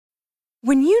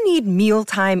When you need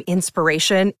mealtime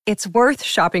inspiration, it's worth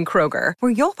shopping Kroger,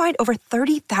 where you'll find over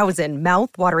 30,000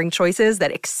 mouth-watering choices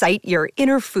that excite your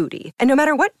inner foodie. And no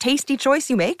matter what tasty choice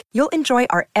you make, you'll enjoy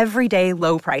our everyday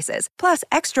low prices, plus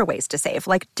extra ways to save,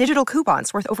 like digital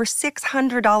coupons worth over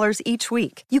 $600 each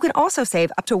week. You can also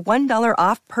save up to $1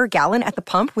 off per gallon at the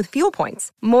pump with fuel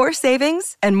points. More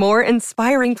savings and more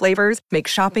inspiring flavors make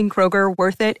shopping Kroger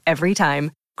worth it every time.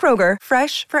 Kroger,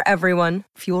 fresh for everyone.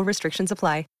 Fuel restrictions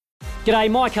apply. G'day,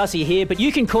 Mike Hussey here, but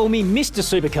you can call me Mr.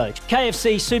 Supercoach.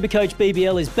 KFC Supercoach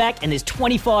BBL is back and there's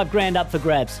 25 grand up for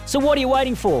grabs. So what are you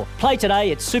waiting for? Play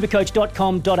today at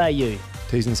supercoach.com.au.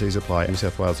 T's and C's apply. New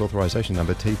South Wales authorisation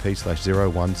number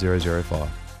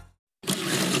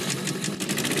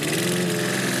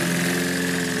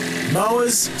TP/01005.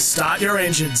 Mowers, start your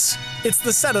engines. It's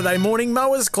the Saturday Morning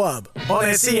Mowers Club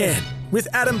on SEN with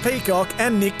Adam Peacock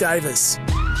and Nick Davis.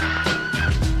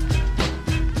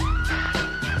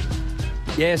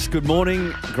 Yes, good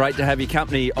morning. Great to have your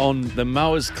company on the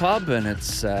Mowers Club, and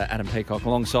it's Adam Peacock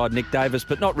alongside Nick Davis,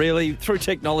 but not really. Through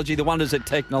technology, the wonders of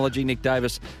technology, Nick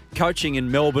Davis coaching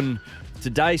in Melbourne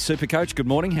today. Supercoach, good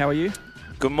morning. How are you?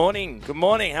 Good morning. Good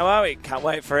morning. How are we? Can't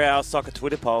wait for our soccer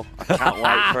Twitter poll. I can't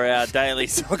wait for our daily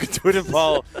soccer Twitter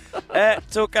poll. It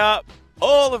took up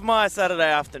all of my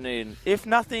Saturday afternoon, if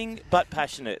nothing but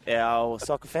passionate. Our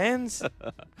soccer fans,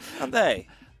 aren't they?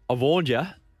 I warned you.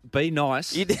 Be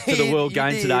nice to the World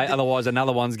Game today, otherwise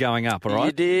another one's going up, all right?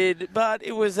 You did, but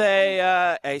it was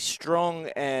a strong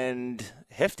and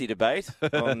hefty debate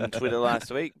on Twitter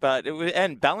last week, but it was,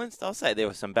 and balanced. I'll say there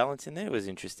was some balance in there. It was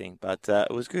interesting, but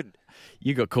it was good.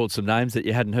 You got called some names that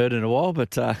you hadn't heard in a while,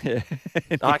 but anyway.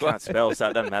 I can't spell,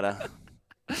 so it doesn't matter.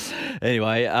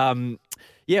 Anyway,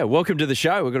 yeah, welcome to the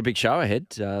show. We've got a big show ahead.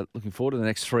 Looking forward to the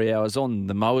next 3 hours on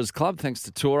the Mowers Club. Thanks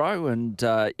to Toro. And,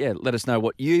 yeah, let us know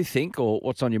what you think or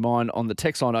what's on your mind on the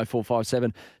text line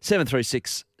 0457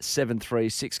 736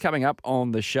 736. Coming up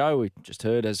on the show, we just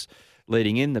heard as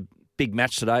leading in the big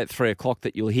match today at 3 o'clock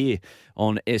that you'll hear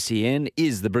on SEN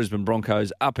is the Brisbane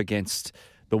Broncos up against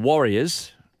the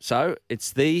Warriors. So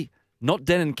it's the not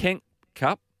Denon Kent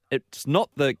Cup. It's not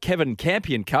the Kevin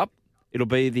Campion Cup. It'll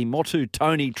be the Motu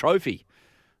Tony Trophy.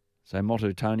 So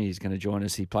Motu Tony is going to join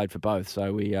us. He played for both.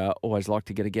 So we always like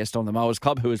to get a guest on the Mowers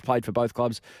Club who has played for both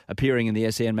clubs, appearing in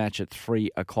the SEN match at 3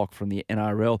 o'clock from the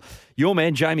NRL. Your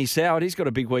man, Jamie Soward, he's got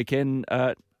a big weekend.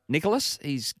 Nicholas,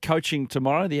 he's coaching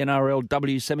tomorrow, the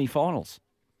NRLW semi-finals.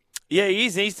 Yeah, he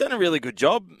is. He's done a really good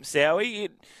job, Sowie.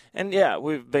 And, yeah,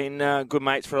 we've been good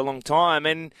mates for a long time.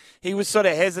 And he was sort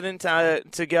of hesitant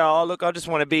to go, oh, look, I just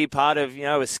want to be part of,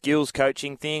 a skills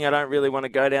coaching thing. I don't really want to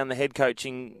go down the head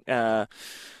coaching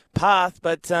path,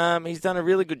 but he's done a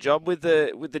really good job with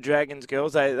the Dragons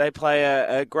girls. They play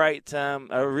a great,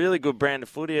 a really good brand of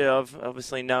footy. I've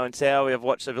obviously known Sowie. I've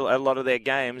watched a lot of their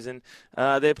games, and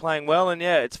they're playing well. And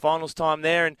yeah, it's finals time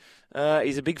there, and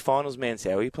he's a big finals man,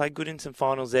 Sowie. He played good in some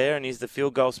finals there, and he's the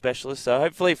field goal specialist. So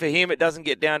hopefully for him, it doesn't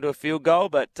get down to a field goal.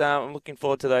 But I'm looking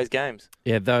forward to those games.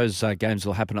 Yeah, those games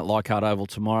will happen at Leichhardt Oval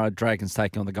tomorrow. Dragons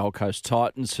taking on the Gold Coast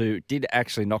Titans, who did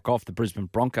actually knock off the Brisbane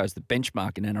Broncos, the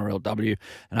benchmark in NRLW.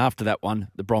 And after that one,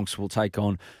 the Bronx will take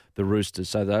on the Roosters.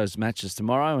 So those matches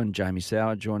tomorrow, and Jamie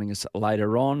Soward joining us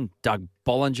later on. Doug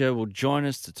Bollinger will join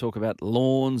us to talk about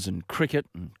lawns and cricket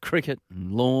and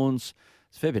lawns.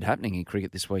 There's a fair bit happening in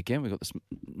cricket this weekend. We've got this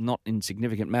not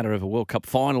insignificant matter of a World Cup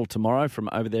final tomorrow from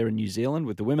over there in New Zealand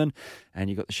with the women. And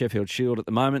you've got the Sheffield Shield at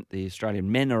the moment. The Australian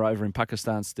men are over in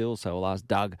Pakistan still, so we'll ask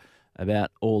Doug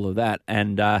about all of that.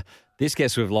 And this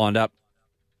guest we've lined up,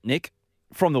 Nick,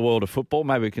 from the world of football.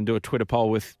 Maybe we can do a Twitter poll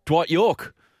with Dwight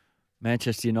Yorke,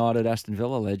 Manchester United, Aston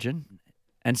Villa legend,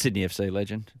 and Sydney FC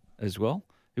legend as well,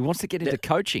 who wants to get into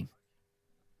coaching.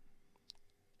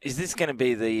 Is this going to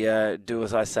be the do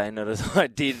as I say, not as I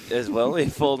did as well,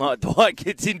 if all night Dwight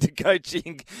gets into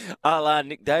coaching a la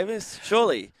Nick Davis?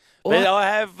 Surely. But I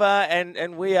have,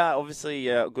 and we are obviously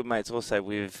good mates also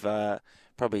with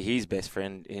probably his best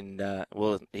friend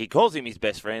he calls him his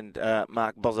best friend,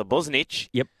 Mark Bosnich.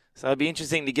 Yep. So it'd be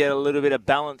interesting to get a little bit of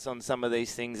balance on some of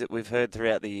these things that we've heard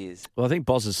throughout the years. Well, I think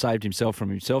Boz has saved himself from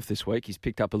himself this week. He's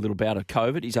picked up a little bout of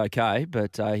COVID. He's okay,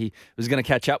 but he was going to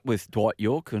catch up with Dwight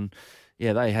Yorke, and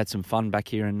yeah, they had some fun back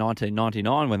here in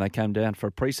 1999 when they came down for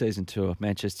a pre-season tour,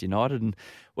 Manchester United. And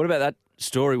what about that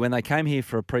story when they came here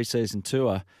for a pre-season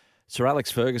tour? Sir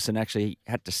Alex Ferguson actually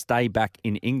had to stay back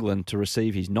in England to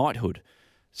receive his knighthood.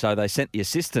 So they sent the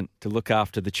assistant to look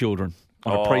after the children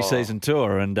on a pre-season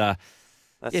tour. And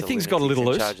things got a little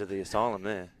loose. In charge of the asylum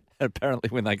there.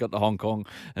 Apparently when they got to Hong Kong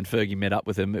and Fergie met up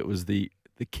with him, it was the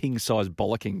the king-size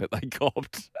bollocking that they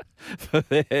copped for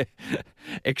their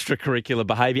extracurricular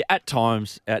behaviour at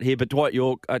times out here. But Dwight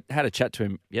York, I had a chat to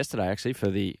him yesterday, actually, for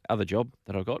the other job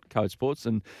that I got, Code Sports,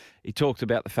 and he talked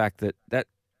about the fact that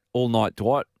all-night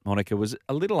Dwight, Monica, was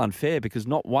a little unfair because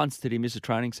not once did he miss a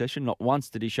training session, not once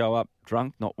did he show up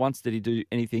drunk, not once did he do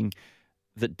anything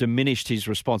that diminished his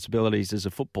responsibilities as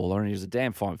a footballer, and he was a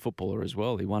damn fine footballer as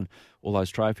well. He won all those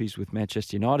trophies with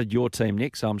Manchester United, your team,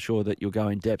 Nick, so I'm sure that you'll go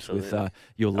in depth with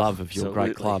your love of your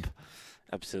great club.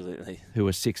 Absolutely. Who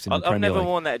were sixth in the I've Premier League. never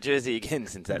worn that jersey again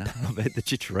since that. The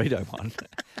Chicharito one.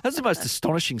 That's the most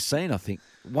astonishing scene, I think.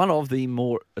 One of the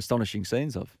more astonishing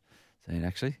scenes I've seen,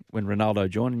 actually, when Ronaldo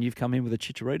joined and you've come in with a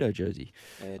Chicharito jersey.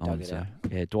 Yeah, dug it out.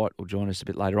 Yeah, Dwight will join us a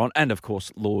bit later on. And, of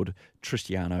course, Lord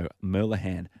Cristiano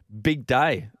Merlihan. Big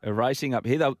day of racing up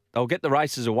here. They'll get the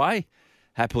races away,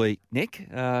 happily, Nick.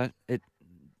 It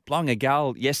blowing a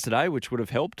gale yesterday, which would have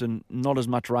helped, and not as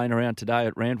much rain around today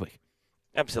at Randwick.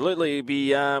 Absolutely, it'll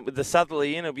be with the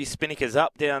southerly in. It'll be Spinnakers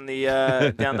up down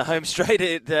the down the home straight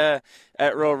at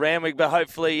Royal Randwick. But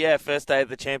hopefully, first day of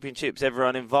the championships,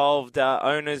 everyone involved,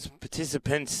 owners,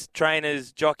 participants,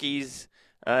 trainers, jockeys,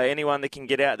 anyone that can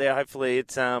get out there. Hopefully,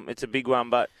 it's a big one.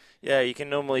 But yeah, you can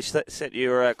normally set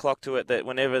your clock to it that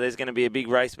whenever there's going to be a big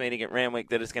race meeting at Randwick,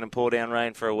 that it's going to pour down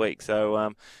rain for a week.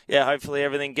 So hopefully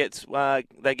everything gets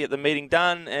they get the meeting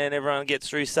done and everyone gets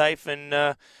through safe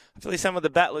and. Hopefully some of the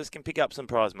battlers can pick up some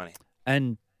prize money.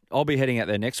 And I'll be heading out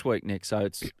there next week, Nick, so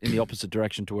it's in the opposite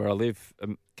direction to where I live.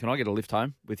 Can I get a lift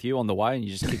home with you on the way and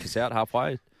you just kick us out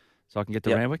halfway so I can get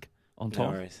to Randwick on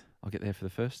time? No worries. I'll get there for the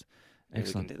first.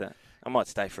 Excellent. We can do that. I might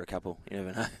stay for a couple. You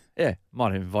never know. Yeah,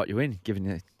 might invite you in,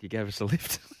 given you gave us a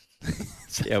lift.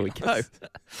 See how we go.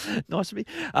 Nice to be.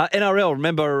 NRL,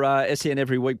 remember SEN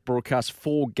every week broadcasts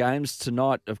 4 games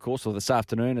tonight, of course, or this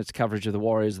afternoon. It's coverage of the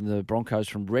Warriors and the Broncos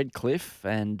from Redcliffe,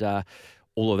 and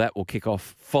all of that will kick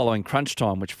off following crunch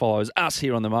time, which follows us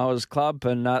here on the Mowers Club.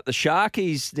 And the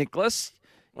Sharkies, Nicholas,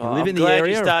 you live in the area. I'm glad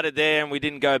you started there and we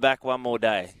didn't go back one more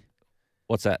day.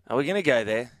 What's that? Are we going to go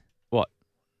there? What?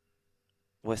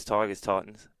 West Tigers,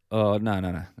 Titans. Oh,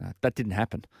 no. That didn't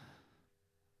happen.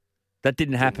 That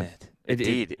didn't happen. It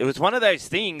did. It was one of those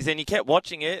things, and you kept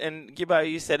watching it, and Gibbo,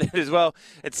 you said it as well.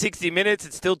 At 60 minutes,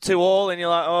 it's still 2-2, and you're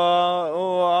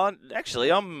like,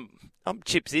 actually, I'm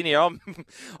chips in here.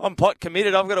 I'm pot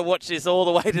committed. I've got to watch this all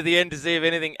the way to the end to see if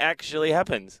anything actually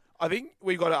happens. I think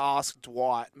we've got to ask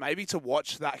Dwight maybe to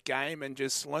watch that game and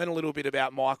just learn a little bit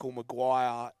about Michael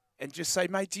Maguire and just say,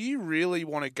 mate, do you really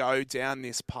want to go down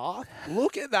this path?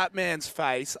 Look at that man's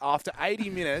face after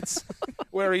 80 minutes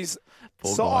where his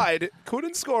side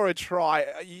couldn't score a try.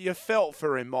 You felt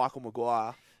for him, Michael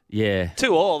Maguire. Yeah.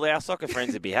 2-2, our soccer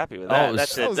friends would be happy with that.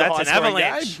 That's an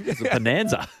avalanche. It's a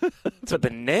bonanza. It's a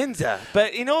bonanza.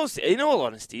 But in all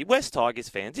honesty, West Tigers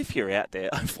fans, if you're out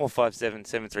there, 0457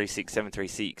 736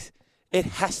 736, it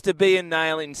has to be a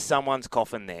nail in someone's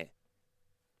coffin there.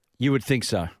 You would think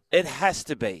so. It has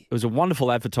to be. It was a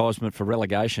wonderful advertisement for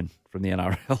relegation from the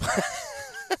NRL.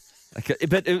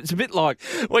 But it's a bit like...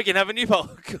 We can have a new poll.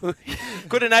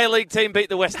 Could an A-League team beat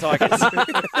the West Tigers?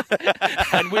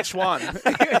 And which one?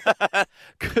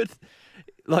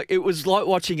 It was like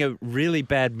watching a really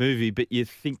bad movie, but you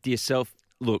think to yourself,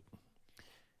 look,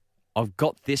 I've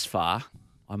got this far.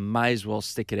 I may as well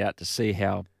stick it out to see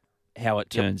how it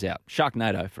turns out.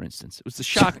 Sharknado, for instance. It was the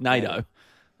Sharknado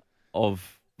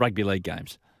of rugby league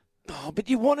games. Oh, but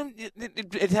you want them.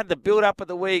 It had the build-up of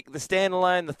the week, the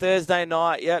standalone, the Thursday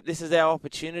night. Yep, this is our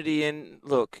opportunity. And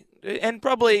look, and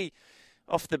probably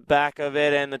off the back of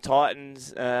it and the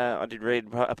Titans, I did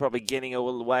read, probably getting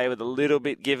away with a little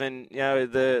bit given,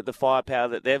 the firepower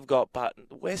that they've got. But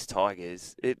the West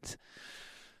Tigers, I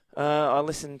do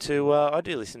listen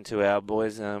to our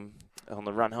boys on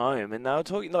the run home, and they were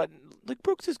talking like Luke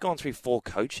Brooks has gone through 4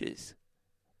 coaches.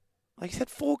 Like he's had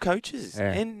 4 coaches,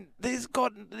 and it's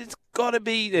got to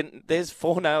be. And there's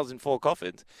 4 nails in 4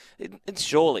 coffins. It's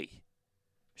surely.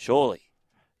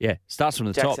 Yeah, starts from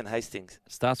the top. Jackson Hastings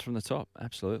starts from the top.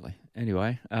 Absolutely.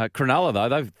 Anyway, Cronulla though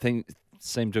they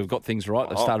seem to have got things right.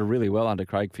 They started really well under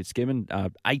Craig Fitzgibbon.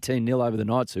 18-0 over the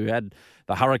Knights, who had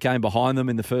the hurricane behind them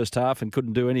in the first half and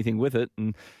couldn't do anything with it.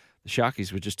 And the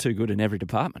Sharkies were just too good in every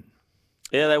department.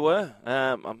 Yeah, they were.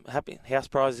 I'm happy. House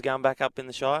prizes going back up in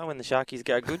the Shire when the Sharkies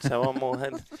go good, so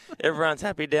everyone's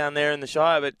happy down there in the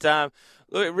Shire. But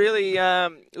look, really a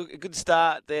good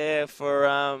start there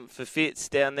for Fitz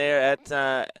down there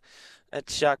at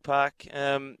Shark Park.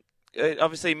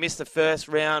 Obviously missed the first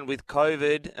round with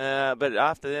COVID, but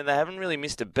after then they haven't really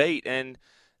missed a beat, and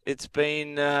it's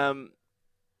been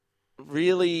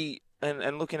really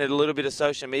and looking at a little bit of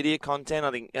social media content,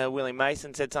 I think Willie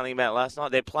Mason said something about last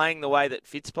night. They're playing the way that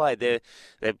Fitz played.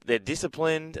 They're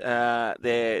disciplined.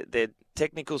 Their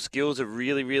technical skills are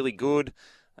really, really good.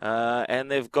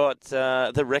 And they've got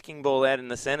the wrecking ball out in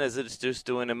the centres that's just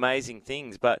doing amazing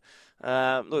things. But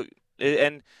look,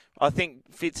 and I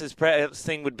think Fitz's proudest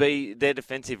thing would be their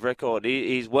defensive record.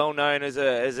 He's well known as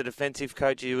a defensive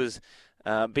coach. He was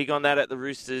big on that at the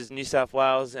Roosters, New South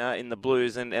Wales in the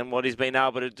Blues, and what he's been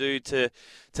able to do to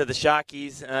the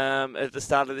Sharkies at the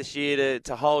start of this year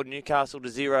to hold Newcastle to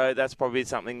 0. That's probably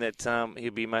something that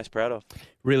he'll be most proud of.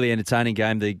 Really entertaining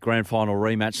game, the grand final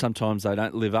rematch. Sometimes they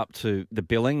don't live up to the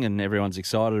billing, and everyone's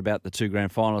excited about the two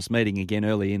grand finalists meeting again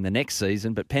early in the next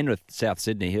season. But Penrith, South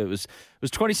Sydney, it was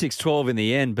 26-12 in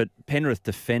the end, but Penrith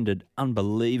defended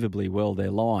unbelievably well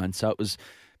their line. So it was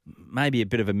maybe a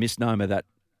bit of a misnomer, that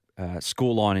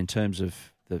scoreline, in terms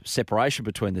of the separation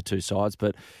between the two sides,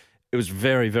 but it was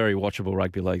very, very watchable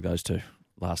rugby league, those two,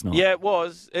 last night. Yeah, it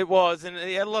was, and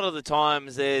a lot of the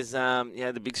times there's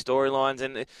the big storylines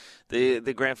and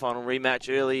the grand final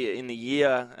rematch early in the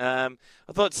year.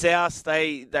 I thought South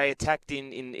they attacked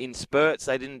in spurts.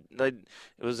 It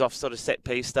was off sort of set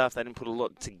piece stuff. They didn't put a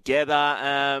lot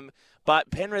together.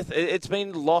 But Penrith, it's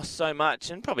been lost so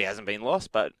much, and probably hasn't been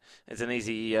lost, but it's an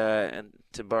easy,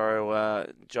 to borrow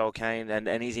Joel Caine, and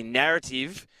an easy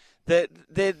narrative, that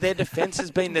their defence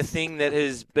has been the thing that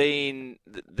has been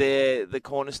the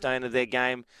cornerstone of their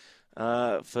game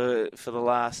for the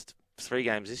last 3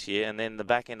 games this year, and then the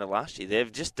back end of last year.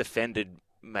 They've just defended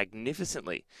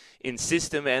magnificently in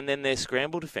system and then their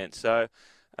scramble defence. So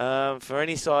for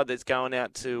any side that's going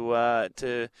out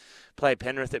to play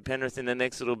Penrith at Penrith in the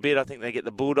next little bit, I think they get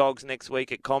the Bulldogs next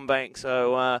week at CommBank.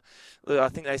 So I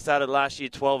think they started last year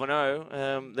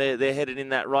 12-0. They're headed in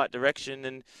that right direction,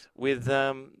 and with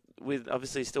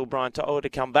obviously still Brian To'o to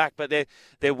come back, but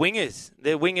their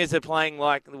wingers are playing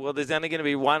like, well, there's only going to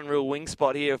be one real wing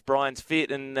spot here if Brian's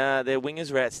fit, and their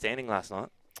wingers were outstanding last night.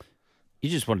 You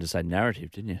just wanted to say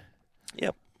narrative, didn't you?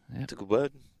 Yep. It's a good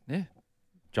word. Yeah.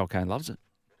 Joel Caine loves it.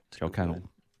 Joel Caine will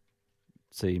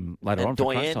see him later on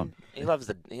for crunch time. He loves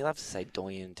to say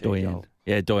Doyen too. Doyen. Joel.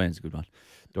 Yeah, Doyen's a good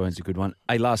one.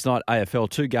 Hey, last night, AFL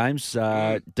 2 games.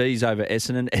 D's over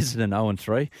Essendon. Essendon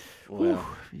 0-3.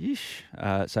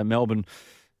 Wow. So Melbourne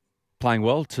playing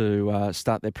well to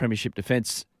start their premiership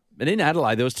defence. But in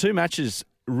Adelaide, there was 2 matches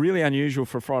really unusual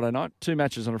for a Friday night. 2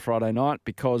 matches on a Friday night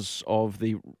because of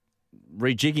the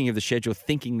rejigging of the schedule,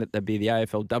 thinking that there'd be the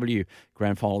AFLW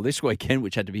grand final this weekend,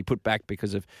 which had to be put back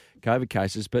because of COVID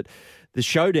cases. But the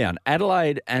showdown,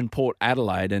 Adelaide and Port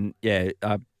Adelaide, and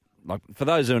like for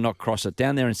those who are not across it,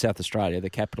 down there in South Australia, the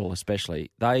capital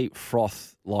especially, they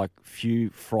froth like few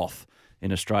froth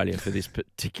in Australia for this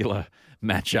particular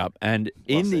matchup. And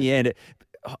in the end,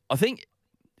 I think,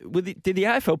 did the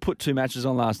AFL put 2 matches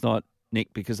on last night,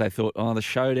 Nick, because they thought, the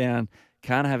showdown,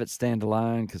 can't have it stand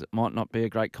alone because it might not be a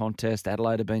great contest.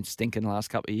 Adelaide have been stinking the last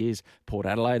couple of years. Port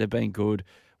Adelaide have been good.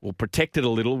 We'll protect it a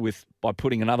little by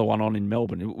putting another one on in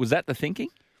Melbourne. Was that the thinking?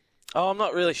 Oh, I'm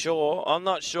not really sure. I'm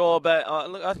not sure,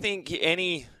 but look, I think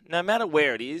no matter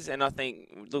where it is, and I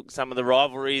think some of the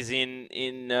rivalries in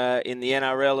the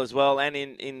NRL as well, and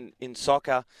in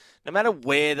soccer, no matter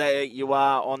where you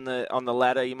are on the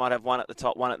ladder, you might have one at the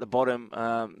top, one at the bottom.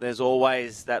 There's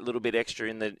always that little bit extra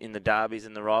in the derbies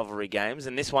and the rivalry games,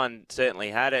 and this one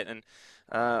certainly had it. And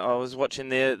I was watching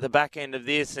the back end of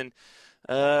this, and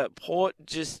Port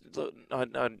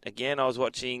I was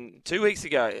watching 2 weeks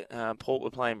ago. Port were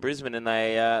playing Brisbane, and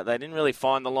they didn't really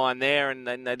find the line there, and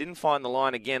they didn't find the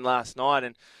line again last night.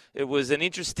 And it was an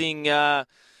interesting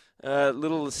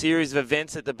little series of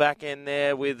events at the back end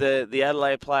there with the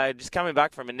Adelaide player just coming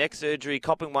back from a neck surgery,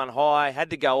 copping one high,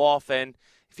 had to go off. And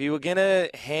if you were going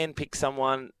to handpick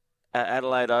someone at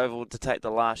Adelaide Oval to take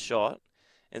the last shot,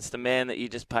 it's the man that you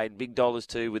just paid big dollars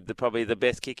to with probably the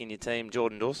best kick in your team,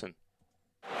 Jordan Dawson.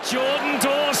 Jordan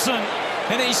Dawson,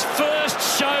 in his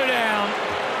first showdown,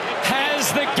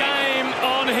 has the game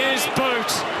on his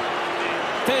boot.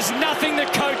 There's nothing the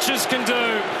coaches can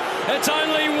do. It's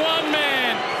only one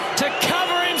man to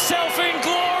cover himself in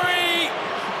glory.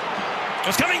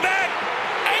 It's coming back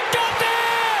and got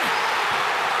there.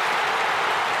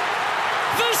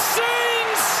 The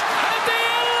scenes at the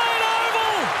Adelaide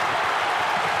Oval.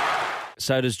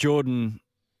 So does Jordan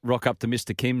rock up to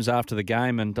Mr. Kim's after the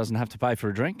game and doesn't have to pay for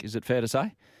a drink? Is it fair to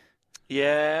say?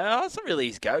 Yeah, it's not really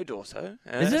his go, Dorso.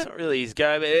 Is it? It's not really his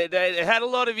go. But it had a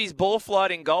lot of his ball flight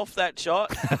in golf, that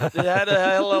shot. It had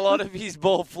a lot of his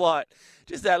ball flight.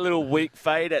 Just that little weak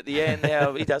fade at the end.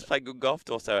 Now he does play good golf,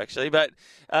 Dorso, actually. But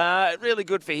really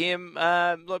good for him.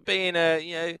 Being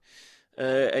a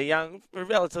a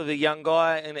relatively young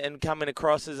guy, and coming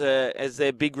across as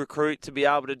their big recruit to be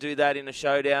able to do that in a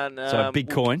showdown. So a big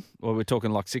coin. Well, we're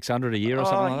talking like 600 a year or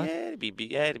something like that.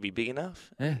 Yeah, it'd be big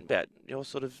enough. Yeah. About your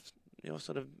sort of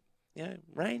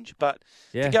range. But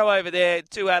Yeah. to go over there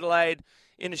to Adelaide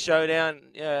in a showdown,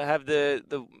 have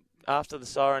the after the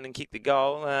siren and kick the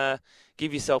goal.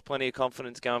 Give yourself plenty of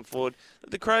confidence going forward.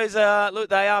 The Crows they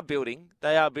are building.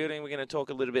 They are building. We're going to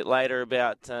talk a little bit later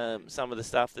about some of the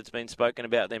stuff that's been spoken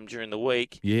about them during the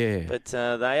week. Yeah. But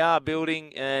they are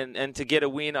building, and to get a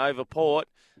win over Port,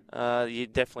 you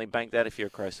definitely bank that if you're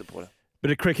a Crow supporter. Bit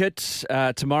of cricket.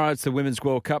 Tomorrow it's the Women's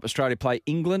World Cup. Australia play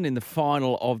England in the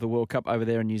final of the World Cup over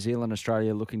there in New Zealand.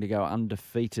 Australia looking to go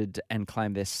undefeated and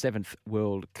claim their 7th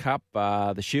World Cup.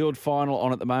 The Shield final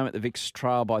on at the moment. The Vicks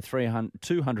trail by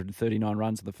 239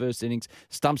 runs in the first innings.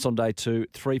 Stumps on day 2,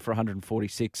 3 for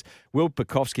 146. Will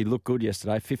Pekovsky looked good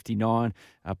yesterday, 59.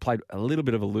 Played a little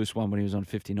bit of a loose one when he was on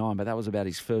 59, but that was about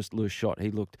his first loose shot. He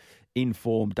looked in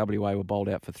form. WA were bowled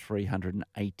out for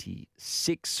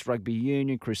 386. Rugby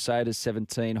Union, Crusaders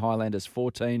 17, Highlanders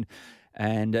 14.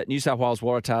 And New South Wales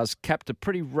Waratahs capped a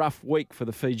pretty rough week for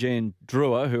the Fijian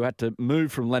Drua, who had to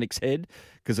move from Lennox Head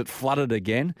because it flooded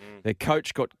again. Their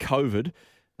coach got COVID.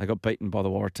 They got beaten by the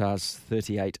Waratahs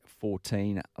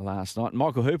 38-14 last night.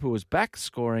 Michael Hooper was back,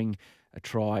 scoring a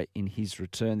try in his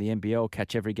return. The NBL,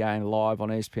 catch every game live on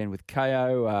ESPN with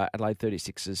KO. Adelaide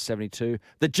 36ers 72.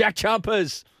 The Jack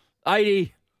Jumpers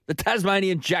 80. The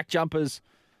Tasmanian Jack Jumpers.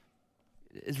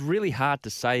 It's really hard to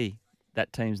say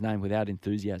that team's name without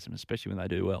enthusiasm, especially when they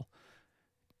do well.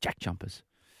 Jack Jumpers.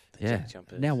 Jack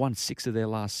Jumpers. Now won 6 of their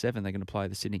last 7. They're going to play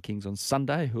the Sydney Kings on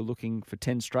Sunday, who are looking for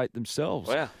 10 straight themselves.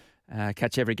 Wow.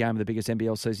 Catch every game of the biggest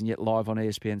NBL season yet live on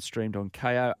ESPN, streamed on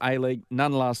KO. A-League,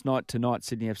 none last night. Tonight,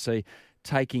 Sydney FC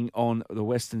taking on the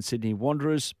Western Sydney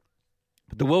Wanderers.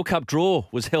 But the World Cup draw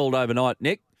was held overnight,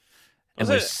 Nick. And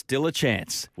we're still a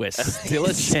chance. We're still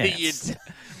a chance.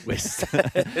 We're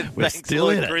still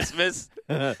in it. Christmas.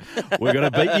 We're going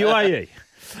to beat UAE.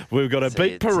 We've got to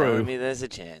beat Peru. Telling me there's a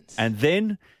chance. And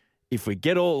then, if we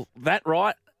get all that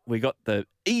right, we got the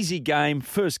easy game,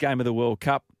 first game of the World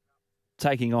Cup,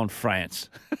 taking on France.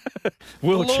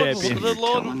 World champion. The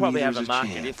Lord will probably have a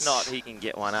market. If not, he can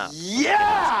get one up.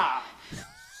 Yeah!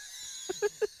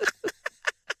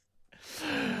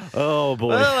 Oh, boy.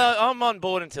 Well, I'm on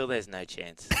board until there's no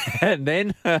chance. And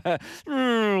then,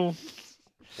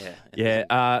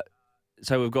 Yeah.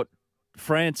 so we've got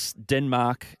France,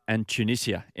 Denmark, and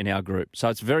Tunisia in our group. So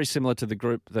it's very similar to the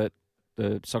group that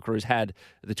the Socceroos had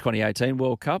at the 2018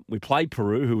 World Cup. We played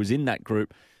Peru, who was in that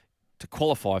group, to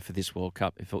qualify for this World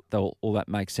Cup, if all that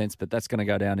makes sense. But that's going to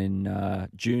go down in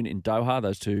June in Doha,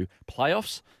 those 2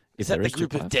 playoffs. Is that the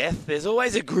group of death? There's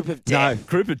always a group of death. No,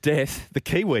 group of death. The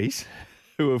Kiwis,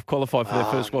 who have qualified for their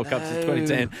first World Cup since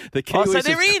 2010. The Kiwis so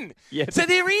they're in. Yeah, So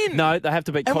they're in. No, they have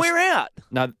to beat. And we're out.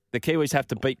 No, the Kiwis have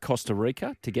to beat Costa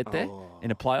Rica to get there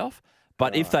in a playoff.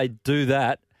 But if they do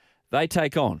that, they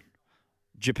take on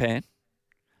Japan,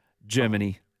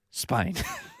 Germany, Spain.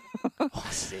 Oh,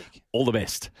 sick. All the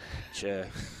best. Sure.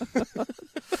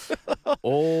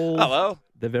 All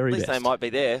the very at least best. they might be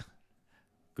there.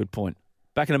 Good point.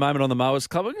 Back in a moment on the Mowers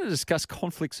Club, we're going to discuss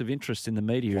conflicts of interest in the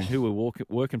media and who we're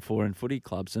working for in footy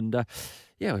clubs. And,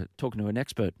 we're talking to an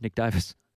expert, Nick Davis.